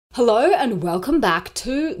Hello and welcome back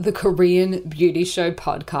to the Korean Beauty Show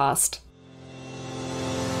podcast.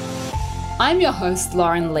 I'm your host,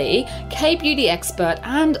 Lauren Lee, K-beauty expert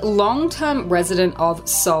and long-term resident of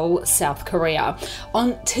Seoul, South Korea.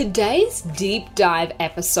 On today's deep dive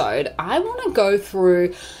episode, I want to go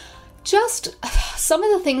through just some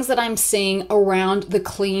of the things that I'm seeing around the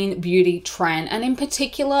clean beauty trend, and in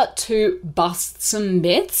particular to bust some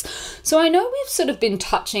myths. So I know we've sort of been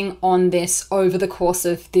touching on this over the course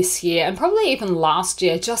of this year and probably even last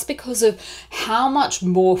year, just because of how much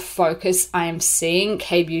more focus I am seeing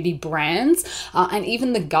K-beauty brands and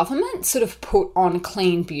even the government sort of put on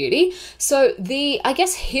clean beauty. So the,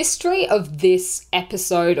 history of this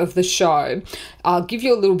episode of the show, I'll give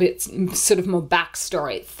you a little bit sort of more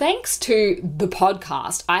backstory. Thanks to the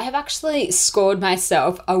podcast, I have actually scored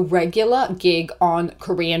myself a regular gig on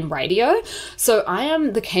Korean radio. So I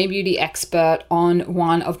am the K-beauty expert on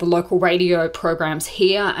one of the local radio programs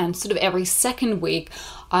here, and sort of every second week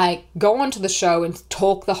I go onto the show and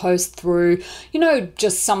talk the host through,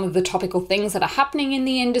 just some of the topical things that are happening in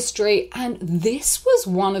the industry. And this was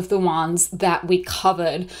one of the ones that we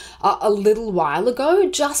covered a little while ago,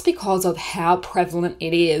 just because of how prevalent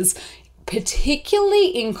it is, particularly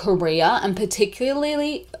in Korea, and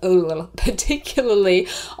particularly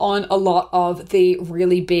on a lot of the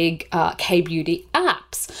really big K-beauty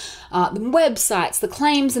apps, the websites, the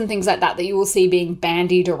claims and things like that you will see being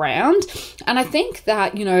bandied around. And I think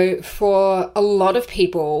that, for a lot of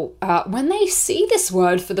people, when they see this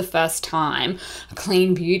word for the first time,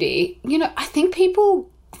 clean beauty, I think people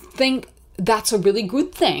think that's a really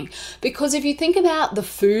good thing. Because if you think about the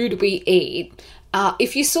food we eat,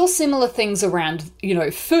 if you saw similar things around,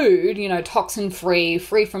 food, toxin-free,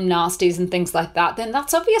 free from nasties and things like that, then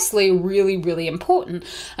that's obviously really, really important.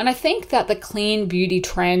 And I think that the clean beauty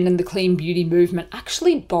trend and the clean beauty movement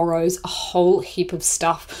actually borrows a whole heap of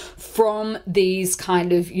stuff from these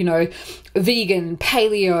kind of, vegan,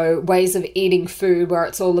 paleo ways of eating food, where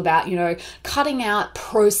it's all about, cutting out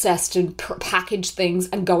processed and packaged things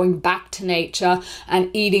and going back to nature and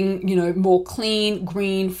eating, more clean,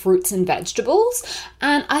 green fruits and vegetables.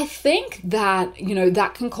 And I think that,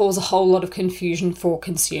 that can cause a whole lot of confusion for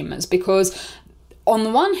consumers, because on the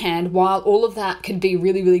one hand, while all of that could be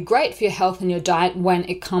really, really great for your health and your diet when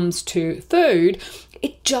it comes to food,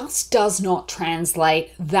 it just does not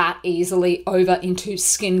translate that easily over into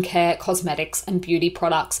skincare, cosmetics, and beauty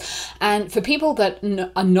products. And for people that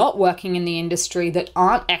are not working in the industry, that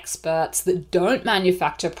aren't experts, that don't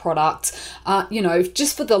manufacture products,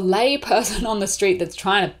 just for the lay person on the street that's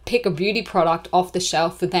trying to pick a beauty product off the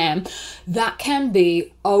shelf for them, that can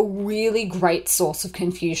be a really great source of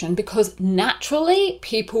confusion, because naturally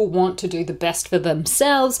people want to do the best for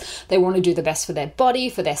themselves. They want to do the best for their body,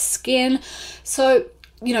 for their skin. So,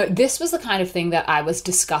 this was the kind of thing that I was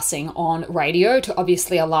discussing on radio to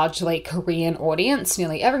obviously a largely Korean audience.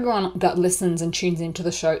 Nearly everyone that listens and tunes into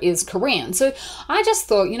the show is Korean. So I just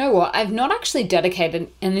thought, I've not actually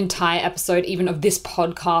dedicated an entire episode even of this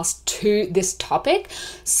podcast to this topic.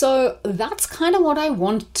 So that's kind of what I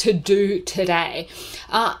want to do today.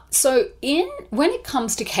 When it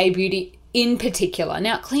comes to K-beauty in particular.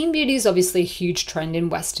 Now, clean beauty is obviously a huge trend in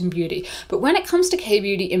Western beauty, but when it comes to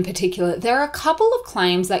K-beauty in particular, there are a couple of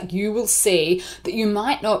claims that you will see that you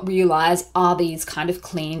might not realize are these kind of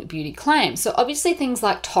clean beauty claims. So obviously things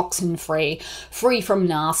like toxin-free, free from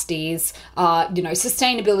nasties,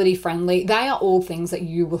 sustainability friendly, they are all things that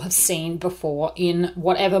you will have seen before in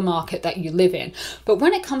whatever market that you live in. But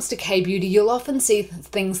when it comes to K-beauty, you'll often see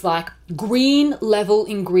things like green level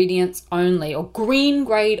ingredients only, or green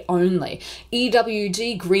grade only,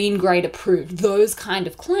 EWG green grade approved, those kind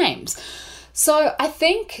of claims. So I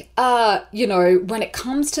think, when it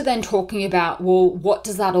comes to then talking about, well, what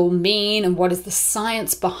does that all mean and what is the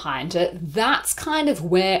science behind it, that's kind of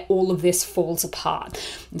where all of this falls apart.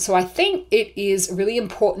 And so I think it is really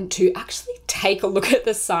important to actually take a look at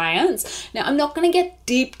the science. Now, I'm not going to get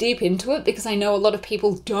deep into it, because I know a lot of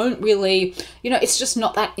people don't really, it's just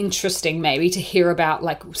not that interesting maybe to hear about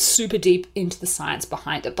like super deep into the science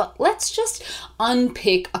behind it. But let's just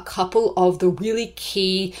unpick a couple of the really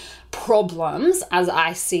key problems as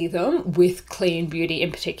I see them with clean beauty in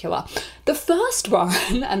particular. The first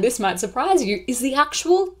one, and this might surprise you, is the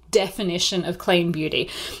actual definition of clean beauty.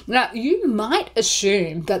 Now, you might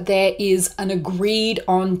assume that there is an agreed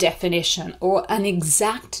on definition or an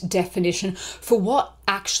exact definition for what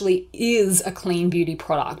actually is a clean beauty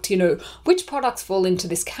product, which products fall into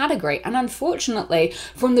this category. And unfortunately,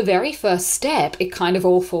 from the very first step, it kind of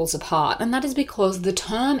all falls apart. And that is because the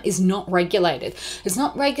term is not regulated. It's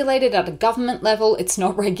not regulated at a government level. It's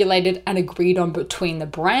not regulated and agreed on between the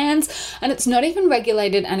brands. And it's not even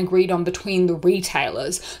regulated and agreed on between the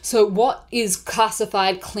retailers. So what is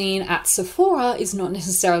classified clean at Sephora is not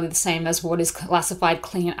necessarily the same as what is classified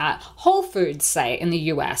clean at Whole Foods, say, in the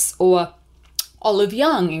US, or Olive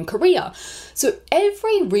Young in Korea. So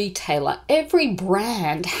every retailer, every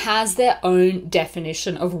brand has their own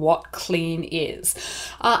definition of what clean is.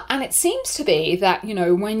 And it seems to be that,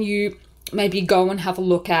 when you maybe go and have a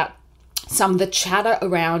look at some of the chatter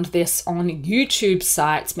around this on YouTube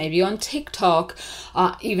sites, maybe on TikTok,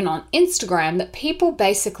 even on Instagram, that people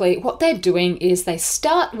basically, what they're doing is they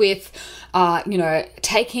start with,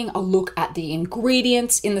 taking a look at the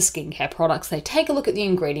ingredients in the skincare products. They take a look at the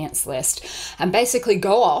ingredients list and basically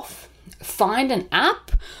go off, find an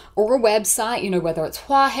app or a website, whether it's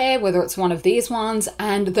Huahe, whether it's one of these ones,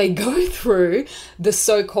 and they go through the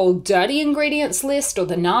so-called dirty ingredients list or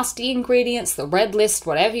the nasty ingredients, the red list,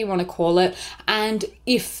 whatever you want to call it. And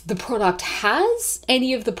if the product has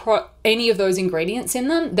any of those ingredients in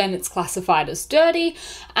them, then it's classified as dirty.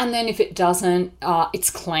 And then if it doesn't, it's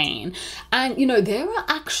clean. And, there are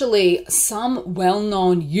actually some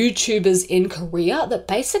well-known YouTubers in Korea that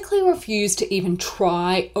basically refuse to even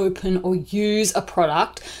try, open, or use a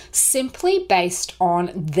product simply based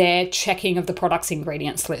on their checking of the product's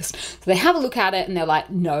ingredients list. So they have a look at it and they're like,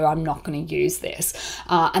 no, I'm not going to use this.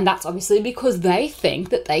 And that's obviously because they think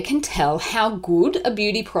that they can tell how good a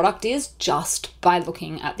beauty product is just by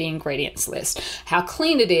looking at the ingredients list, how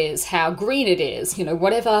clean it is, how green it is,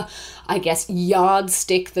 whatever, I guess,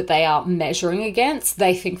 yardstick that they are measuring against,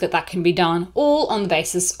 they think that that can be done all on the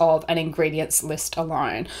basis of an ingredients list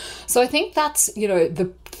alone. So I think that's,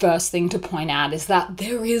 the first thing to point out is that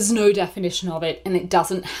there is no definition of it and it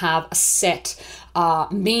doesn't have a set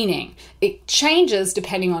meaning. It changes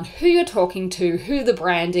depending on who you're talking to, who the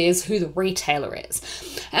brand is, who the retailer is.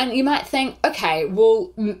 And you might think, okay,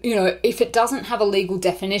 well, if it doesn't have a legal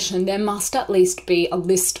definition, there must at least be a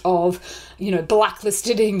list of,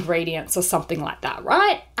 blacklisted ingredients or something like that,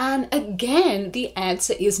 right? And again, the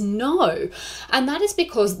answer is no. And that is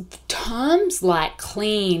because terms like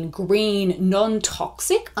clean, green,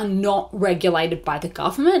 non-toxic are not regulated by the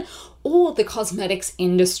government or the cosmetics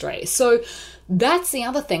industry. So that's the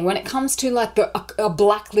other thing when it comes to like a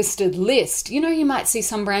blacklisted list. You might see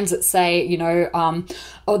some brands that say,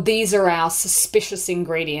 these are our suspicious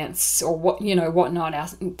ingredients or whatnot, our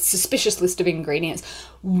suspicious list of ingredients.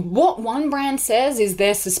 What one brand says is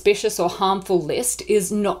their suspicious or harmful list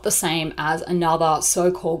is not the same as another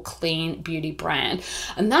so-called clean beauty brand.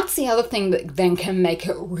 And that's the other thing that then can make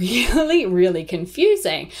it really, really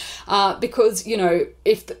confusing. Because,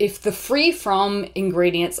 if the free from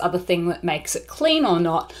ingredients are the thing that makes it clean or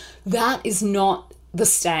not, that is not the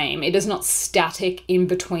same. It is not static in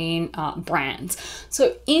between brands.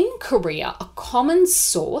 So in Korea, a common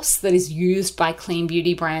source that is used by clean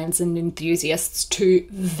beauty brands and enthusiasts to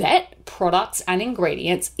vet products and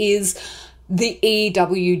ingredients is the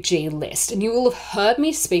EWG list. And you will have heard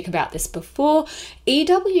me speak about this before.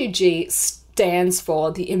 EWG stands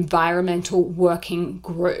for the Environmental Working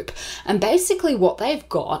Group. And basically what they've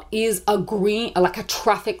got is a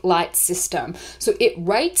traffic light system. So it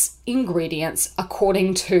rates ingredients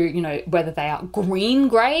according to, whether they are green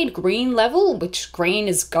grade, green level, which green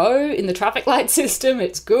is go in the traffic light system,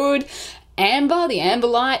 it's good. Amber, the amber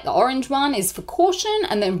light, the orange one is for caution,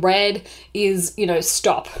 and then red is,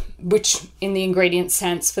 stop, which in the ingredient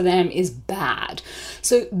sense for them is bad.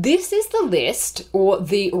 So this is the list or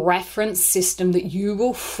the reference system that you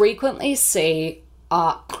will frequently see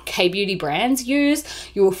K-beauty brands use.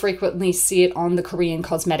 You will frequently see it on the Korean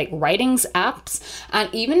cosmetic ratings apps and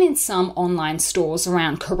even in some online stores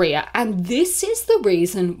around Korea. And this is the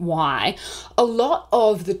reason why a lot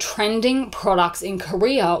of the trending products in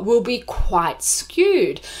Korea will be quite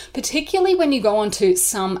skewed, particularly when you go onto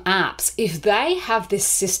some apps. If they have this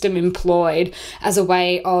system employed as a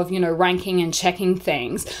way of, ranking and checking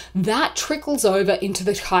things, that trickles over into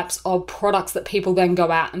the types of products that people then go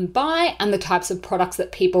out and buy and the types of products products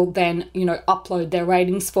that people then, upload their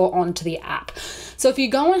ratings for onto the app. So if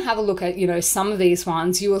you go and have a look at, some of these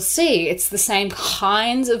ones, you will see it's the same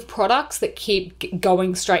kinds of products that keep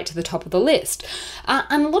going straight to the top of the list.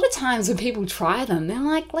 And a lot of times when people try them, they're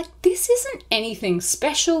like, this isn't anything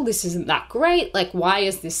special. This isn't that great. Why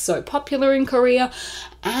is this so popular in Korea?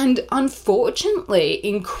 And unfortunately,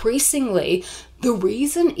 increasingly, the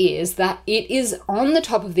reason is that it is on the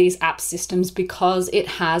top of these app systems because it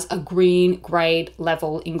has a green grade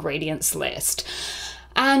level ingredients list.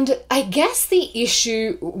 And I guess the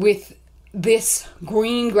issue with this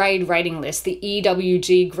green grade rating list, the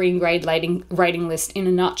EWG green grade rating list in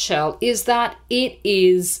a nutshell, is that it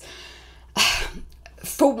is,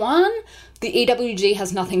 for one, the EWG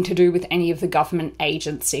has nothing to do with any of the government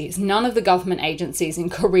agencies. None of the government agencies in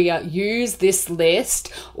Korea use this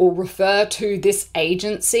list or refer to this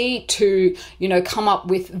agency to, come up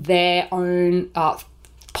with their own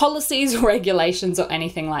policies, regulations, or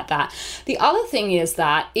anything like that. The other thing is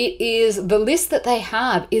that the list that they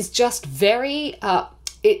have is just very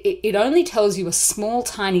it only tells you a small,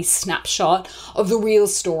 tiny snapshot of the real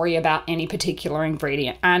story about any particular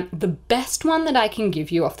ingredient. And the best one that I can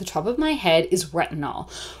give you off the top of my head is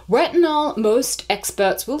retinol. Retinol, most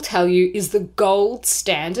experts will tell you, is the gold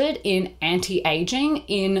standard in anti-aging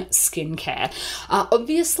in skincare.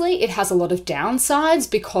 Obviously, it has a lot of downsides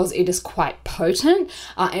because it is quite potent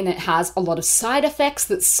and it has a lot of side effects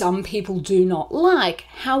that some people do not like.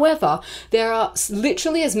 However, there are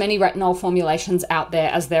literally as many retinol formulations out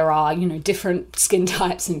there as there are, different skin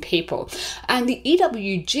types and people. And the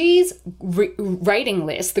EWG's rating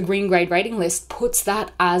list, the green grade rating list, puts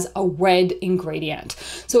that as a red ingredient.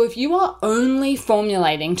 So if you are only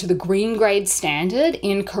formulating to the green grade standard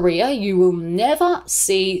in Korea, you will never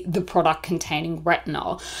see the product containing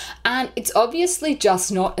retinol. And it's obviously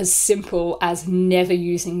just not as simple as never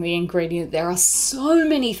using the ingredient. There are so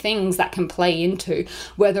many things that can play into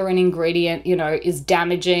whether an ingredient, is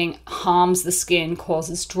damaging, harms the skin,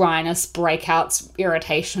 causes dryness, breakouts,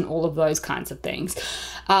 irritation, all of those kinds of things.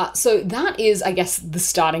 So that is, I guess, the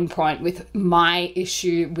starting point with my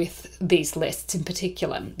issue with these lists in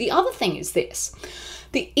particular. The other thing is this.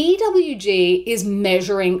 The EWG is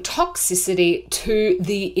measuring toxicity to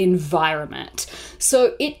the environment.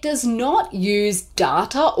 So it does not use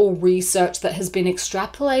data or research that has been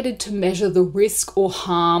extrapolated to measure the risk or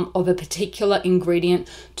harm of a particular ingredient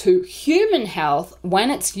to human health when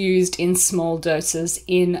it's used in small doses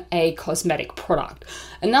in a cosmetic product.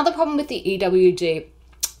 Another problem with the EWG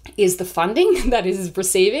is the funding that it is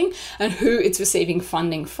receiving and who it's receiving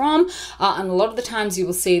funding from. And a lot of the times you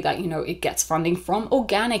will see that, it gets funding from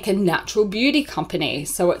organic and natural beauty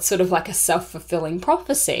companies. So it's sort of like a self-fulfilling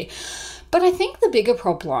prophecy. But I think the bigger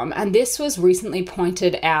problem, and this was recently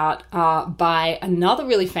pointed out by another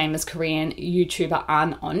really famous Korean YouTuber,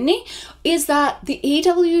 An Onni, is that the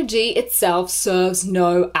EWG itself serves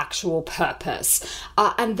no actual purpose.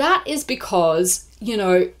 And that is because,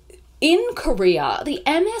 in Korea, the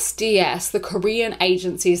MSDS, the Korean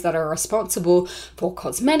agencies that are responsible for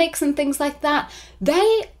cosmetics and things like that,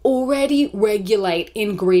 they already regulate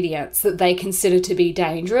ingredients that they consider to be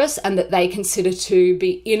dangerous and that they consider to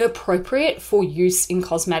be inappropriate for use in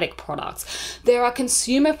cosmetic products. There are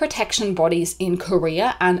consumer protection bodies in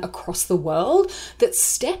Korea and across the world that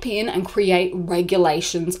step in and create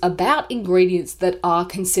regulations about ingredients that are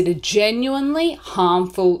considered genuinely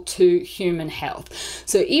harmful to human health.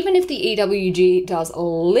 So even if the EWG does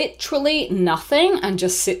literally nothing and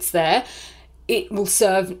just sits there, it will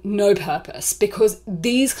serve no purpose because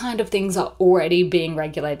these kind of things are already being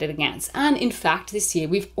regulated against. And in fact, this year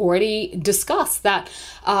we've already discussed that,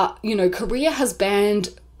 Korea has banned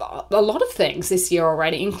a lot of things this year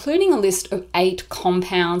already, including a list of 8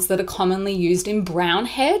 compounds that are commonly used in brown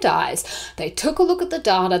hair dyes. They took a look at the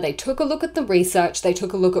data, they took a look at the research, they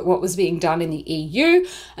took a look at what was being done in the EU,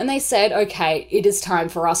 and they said, okay, it is time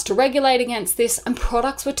for us to regulate against this, and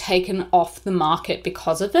products were taken off the market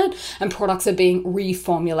because of it, and products are being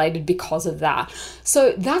reformulated because of that.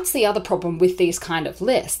 So that's the other problem with these kind of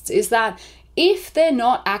lists, is that if they're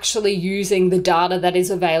not actually using the data that is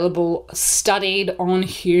available, studied on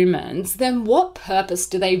humans, then what purpose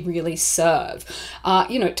do they really serve?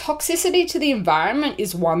 Toxicity to the environment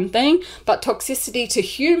is one thing, but toxicity to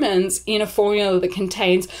humans in a formula that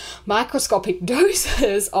contains microscopic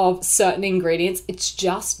doses of certain ingredients, it's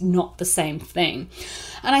just not the same thing.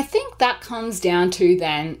 And I think that comes down to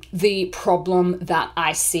then the problem that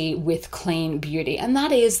I see with clean beauty. And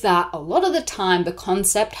that is that a lot of the time the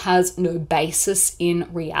concept has no basis in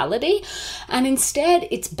reality. And instead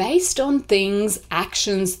it's based on things,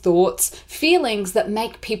 actions, thoughts, feelings that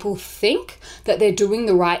make people think that they're doing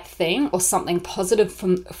the right thing or something positive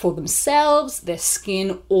for themselves, their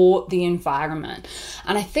skin, or the environment.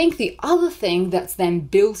 And I think the other thing that's then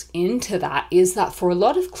built into that is that for a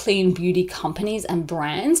lot of clean beauty companies and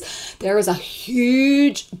brands, there is a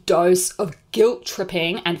huge dose of guilt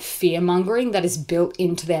tripping and fear mongering that is built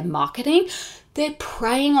into their marketing. They're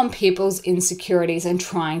preying on people's insecurities and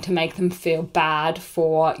trying to make them feel bad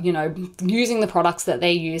for, using the products that they're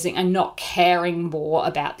using and not caring more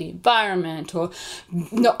about the environment or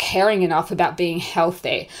not caring enough about being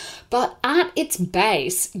healthy. But at its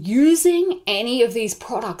base, using any of these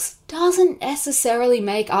products doesn't necessarily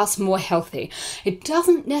make us more healthy. It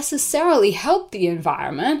doesn't necessarily help the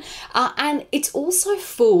environment. And it's also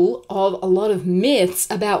full of a lot of myths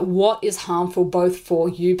about what is harmful both for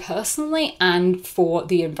you personally and for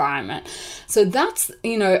the environment. So that's,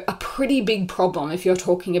 a pretty big problem if you're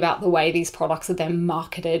talking about the way these products are then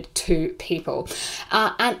marketed to people.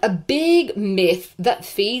 And a big myth that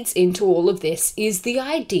feeds into all of this is the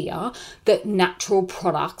idea that natural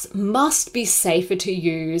products must be safer to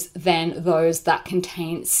use than those that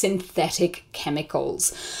contain synthetic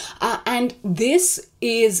chemicals. And this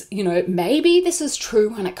is, maybe this is true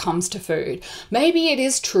when it comes to food. Maybe it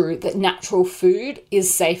is true that natural food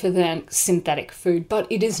is safer than synthetic food, but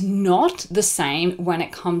it is not the same when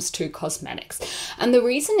it comes to cosmetics. And the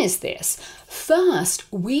reason is this.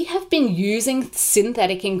 First, we have been using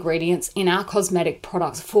synthetic ingredients in our cosmetic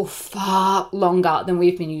products for far longer than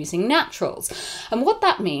we've been using naturals. And what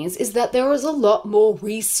that means is that there is a lot more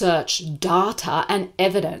research, data, and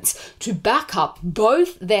evidence to back up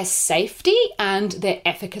both their safety and their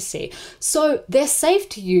efficacy. So they're safe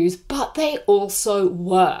to use, but they also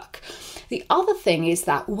work. The other thing is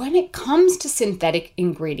that when it comes to synthetic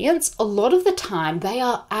ingredients, a lot of the time they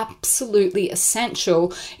are absolutely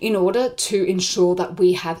essential in order to ensure that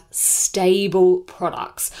we have stable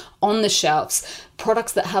products on the shelves,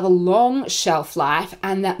 products that have a long shelf life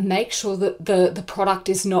and that make sure that the product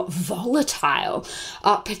is not volatile,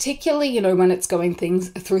 particularly, when it's going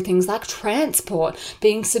through things like transport,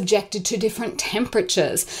 being subjected to different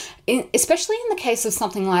temperatures. Especially in the case of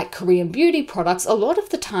something like Korean beauty products, a lot of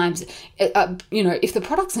the times, if the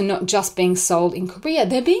products are not just being sold in Korea,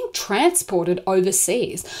 they're being transported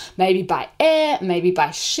overseas, maybe by air, maybe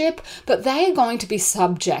by ship, but they are going to be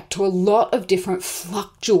subject to a lot of different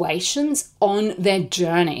fluctuations on their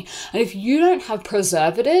journey. And if you don't have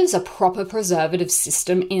preservatives, a proper preservative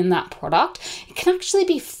system in that product, it can actually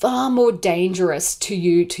be far more dangerous to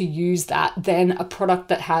you to use that than a product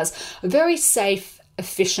that has a very safe,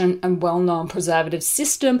 efficient and well-known preservative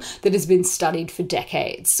system that has been studied for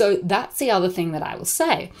decades. So that's the other thing that I will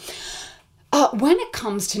say. When it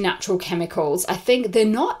comes to natural chemicals, I think they're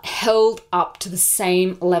not held up to the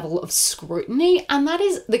same level of scrutiny, and that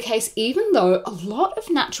is the case even though a lot of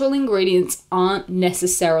natural ingredients aren't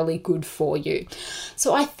necessarily good for you.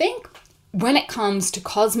 So I think when it comes to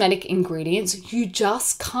cosmetic ingredients, you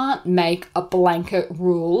just can't make a blanket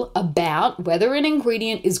rule about whether an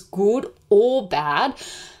ingredient is good or bad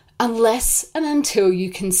unless and until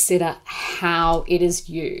you consider how it is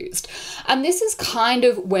used. And this is kind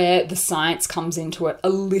of where the science comes into it a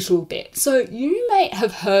little bit. So you may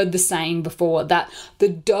have heard the saying before that the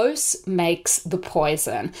dose makes the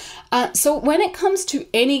poison. So when it comes to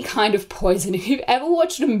any kind of poison, if you've ever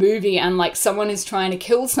watched a movie and someone is trying to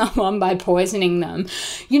kill someone by poisoning them,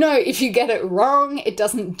 if you get it wrong, it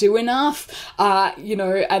doesn't do enough,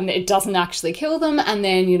 and it doesn't actually kill them. And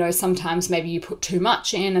then, sometimes maybe you put too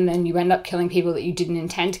much in and then you end up killing people that you didn't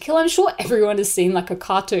intend to kill. I'm sure everyone has seen a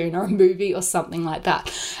cartoon or a movie or something like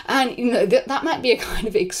that. And, that might be a kind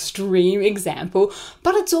of extreme example,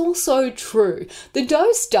 but it's also true. The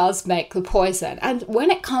dose does make the poison. And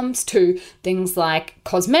when it comes to things like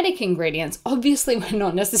cosmetic ingredients, obviously we're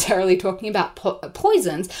not necessarily talking about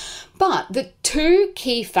poisons, but the two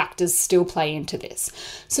key factors still play into this.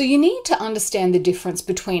 So you need to understand the difference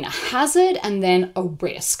between a hazard and then a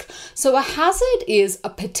risk. So a hazard is a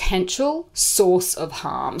potential potential source of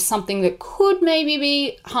harm, something that could maybe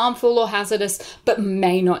be harmful or hazardous, but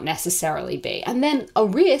may not necessarily be. And then a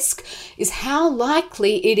risk is how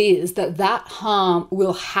likely it is that that harm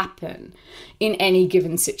will happen in any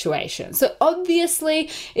given situation. So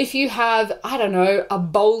obviously, if you have, I don't know, a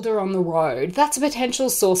boulder on the road, that's a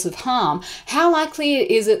potential source of harm. How likely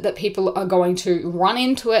is it that people are going to run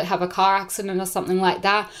into it, have a car accident or something like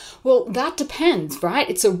that? Well, that depends, right?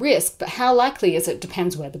 It's a risk, but how likely is it?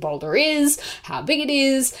 Depends where the boulder is, how big it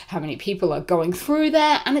is, how many people are going through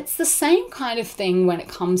there. And it's the same kind of thing when it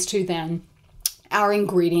comes to then our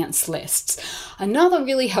ingredients lists. Another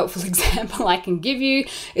really helpful example I can give you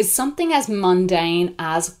is something as mundane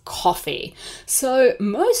as coffee. So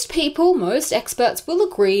most people, most experts will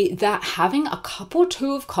agree that having a cup or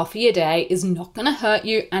two of coffee a day is not going to hurt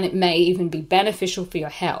you, and it may even be beneficial for your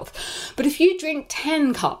health. But if you drink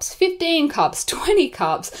 10 cups, 15 cups, 20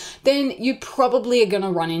 cups, then you probably are going to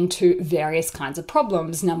run into various kinds of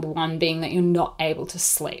problems. Number one being that you're not able to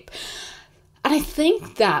sleep. And I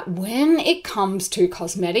think that when it comes to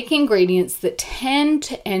cosmetic ingredients that tend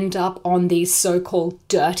to end up on these so-called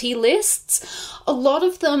dirty lists, a lot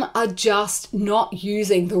of them are just not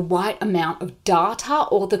using the right amount of data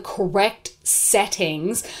or the correct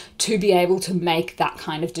settings to be able to make that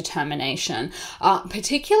kind of determination,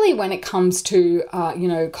 particularly when it comes to,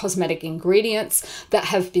 cosmetic ingredients that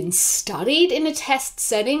have been studied in a test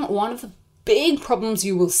setting. One of the big problems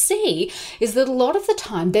you will see is that a lot of the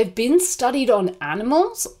time they've been studied on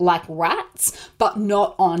animals like rats, but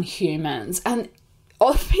not on humans. And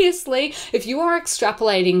obviously, if you are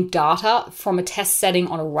extrapolating data from a test setting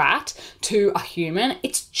on a rat to a human,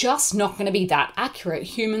 it's just not going to be that accurate.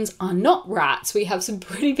 Humans are not rats. We have some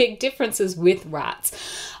pretty big differences with rats.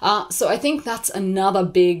 So I think that's another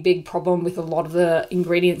big problem with a lot of the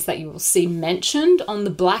ingredients that you will see mentioned on the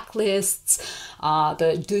blacklists,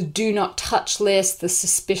 the do not touch list, the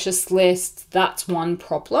suspicious list. That's one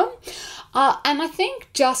problem. And I think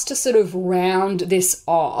just to sort of round this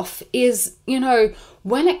off is,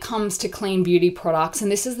 when it comes to clean beauty products,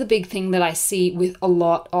 and this is the big thing that I see with a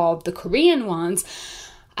lot of the Korean ones,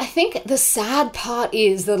 I think the sad part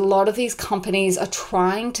is that a lot of these companies are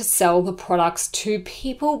trying to sell the products to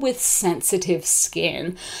people with sensitive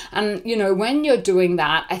skin. And, when you're doing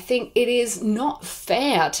that, I think it is not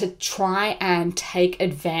fair to try and take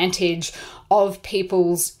advantage of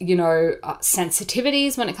people's,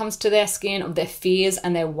 sensitivities when it comes to their skin, of their fears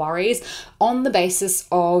and their worries on the basis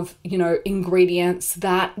of, ingredients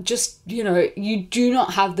that just, you do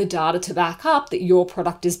not have the data to back up that your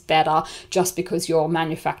product is better just because you're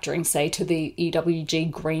manufacturing, say, to the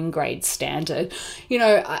EWG green grade standard.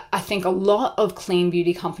 I think a lot of clean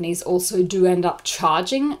beauty companies also do end up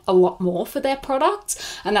charging a lot more for their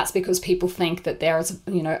products. And that's because people think that there is,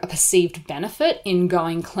 a perceived benefit in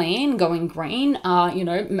going clean, going green. A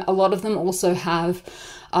lot of them also have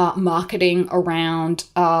marketing around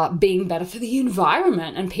being better for the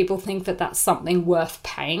environment, and people think that that's something worth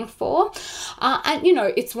paying for. And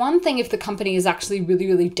it's one thing if the company is actually really,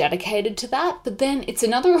 really dedicated to that, but then it's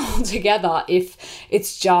another altogether if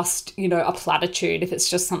it's just, a platitude, if it's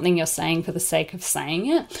just something you're saying for the sake of saying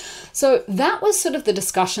it. So that was sort of the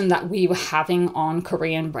discussion that we were having on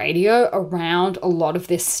Korean radio around a lot of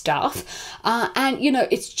this stuff. And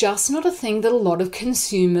it's just not a thing that a lot of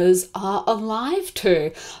consumers are alive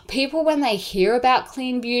to. People, when they hear about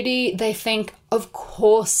clean beauty, they think, of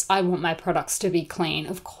course I want my products to be clean.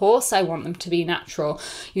 Of course I want them to be natural.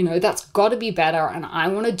 That's got to be better, and I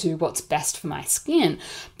want to do what's best for my skin.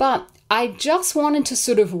 But I just wanted to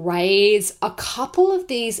sort of raise a couple of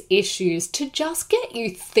these issues to just get you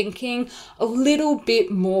thinking a little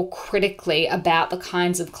bit more critically about the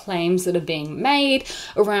kinds of claims that are being made,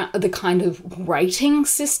 around the kind of rating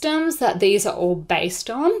systems that these are all based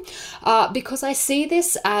on, because I see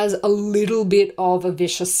this as a little bit of a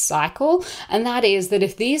vicious cycle. And that is that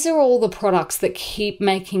if these are all the products that keep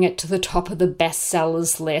making it to the top of the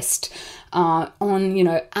bestsellers list, on,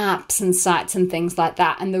 apps and sites and things like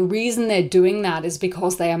that. And the reason they're doing that is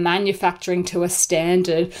because they are manufacturing to a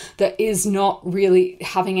standard that is not really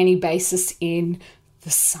having any basis in the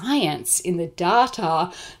science, in the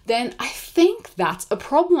data, then I think that's a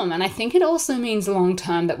problem. And I think it also means long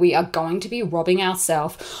term that we are going to be robbing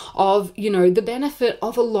ourselves of, the benefit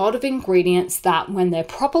of a lot of ingredients that, when they're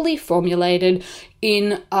properly formulated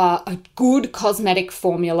in a good cosmetic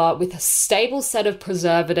formula with a stable set of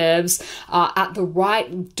preservatives at the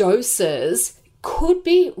right doses, could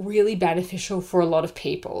be really beneficial for a lot of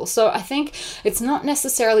people. So I think it's not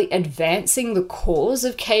necessarily advancing the cause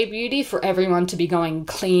of K-beauty for everyone to be going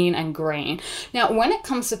clean and green. Now, when it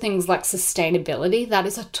comes to things like sustainability, that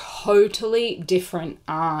is a totally different,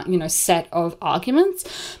 set of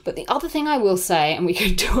arguments. But the other thing I will say, and we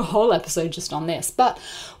could do a whole episode just on this, but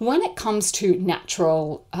when it comes to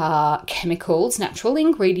natural chemicals, natural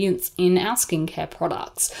ingredients in our skincare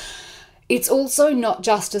products, it's also not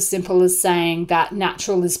just as simple as saying that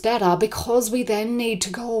natural is better, because we then need to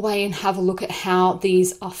go away and have a look at how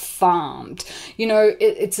these are farmed.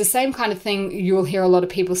 It's the same kind of thing you'll hear a lot of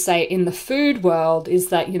people say in the food world, is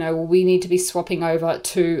that, we need to be swapping over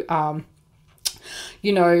to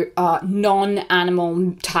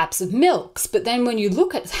non-animal types of milks. But then when you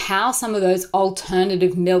look at how some of those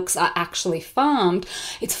alternative milks are actually farmed,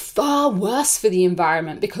 it's far worse for the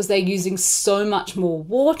environment because they're using so much more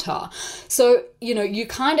water. So, you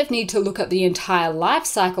kind of need to look at the entire life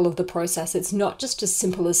cycle of the process. It's not just as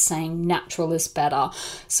simple as saying natural is better.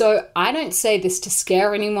 So I don't say this to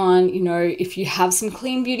scare anyone. If you have some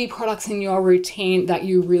clean beauty products in your routine that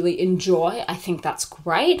you really enjoy, I think that's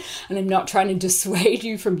great. And I'm not trying to dissuade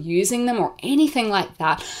you from using them or anything like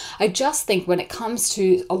that. I just think when it comes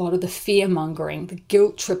to a lot of the fear mongering, the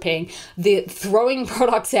guilt tripping, the throwing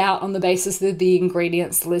products out on the basis of the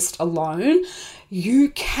ingredients list alone, you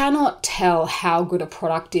cannot tell how good a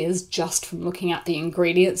product is just from looking at the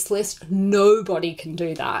ingredients list. Nobody can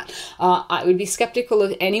do that. I would be skeptical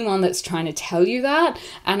of anyone that's trying to tell you that.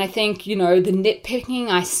 And I think, the nitpicking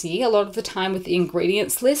I see a lot of the time with the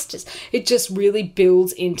ingredients list, it just really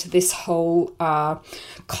builds into this whole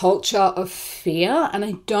culture of fear. And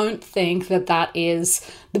I don't think that that is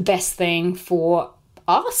the best thing for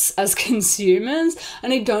us as consumers,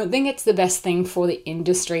 and I don't think it's the best thing for the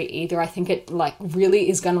industry either. I think it really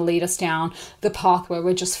is going to lead us down the path where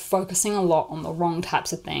we're just focusing a lot on the wrong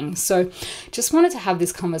types of things. So just wanted to have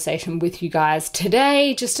this conversation with you guys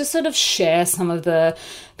today, just to sort of share some of the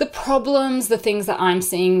problems, the things that I'm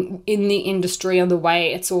seeing in the industry and the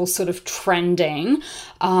way it's all sort of trending.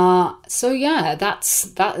 So yeah, that's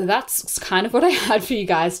kind of what I had for you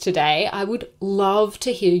guys today. I would love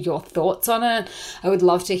to hear your thoughts on it. I would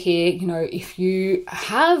love to hear, if you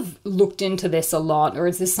have looked into this a lot, or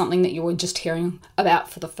is this something that you were just hearing about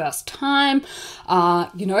for the first time?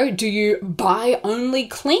 Do you buy only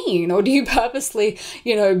clean, or do you purposely,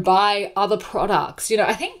 buy other products?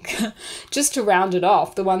 I think just to round it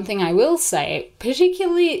off, the one thing I will say,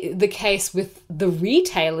 particularly the case with the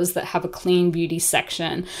retailers that have a clean beauty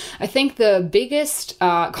section, I think the biggest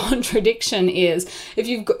contradiction is if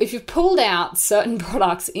you've pulled out certain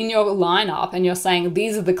products in your lineup and you're saying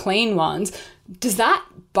these are the clean ones, does that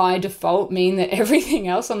by default mean that everything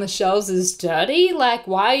else on the shelves is dirty? Why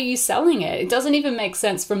are you selling it? It doesn't even make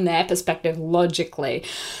sense from their perspective logically.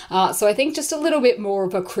 So I think just a little bit more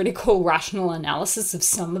of a critical, rational analysis of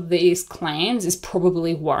some of these claims is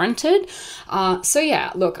probably warranted. So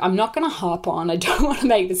yeah, look, I'm not going to harp on. I don't want to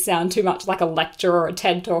make this sound too much like a lecture or a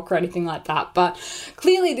TED talk or anything like that. But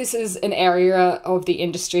clearly this is an area of the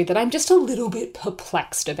industry that I'm just a little bit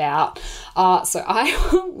perplexed about. So I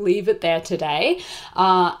will leave it there today.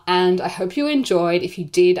 And I hope you enjoyed. If you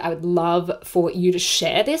did, I would love for you to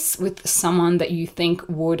share this with someone that you think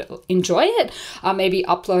would enjoy it. Maybe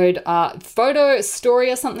upload a photo, a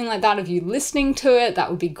story or something like that of you listening to it.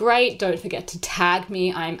 That would be great. Don't forget to tag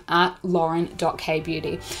me. I'm at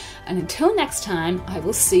lauren.kbeauty. And until next time, I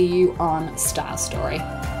will see you on Style Story.